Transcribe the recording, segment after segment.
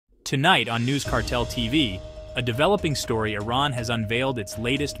Tonight on News Cartel TV, a developing story: Iran has unveiled its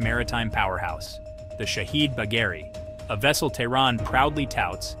latest maritime powerhouse, the Shahid Bagheri, a vessel Tehran proudly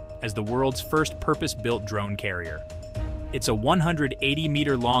touts as the world's first purpose-built drone carrier. It's a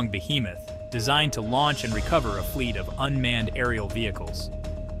 180-meter-long behemoth designed to launch and recover a fleet of unmanned aerial vehicles.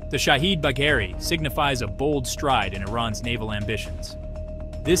 The Shahid Bagheri signifies a bold stride in Iran's naval ambitions.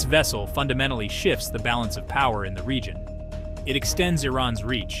 This vessel fundamentally shifts the balance of power in the region. It extends Iran's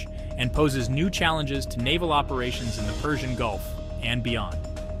reach and poses new challenges to naval operations in the Persian Gulf and beyond.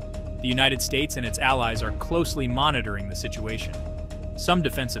 The United States and its allies are closely monitoring the situation. Some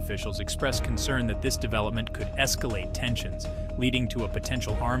defense officials express concern that this development could escalate tensions, leading to a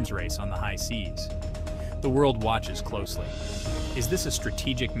potential arms race on the high seas. The world watches closely. Is this a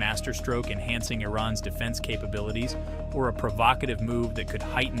strategic masterstroke enhancing Iran's defense capabilities, or a provocative move that could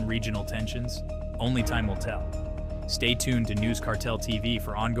heighten regional tensions? Only time will tell. Stay tuned to News Cartel TV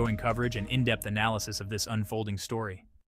for ongoing coverage and in-depth analysis of this unfolding story.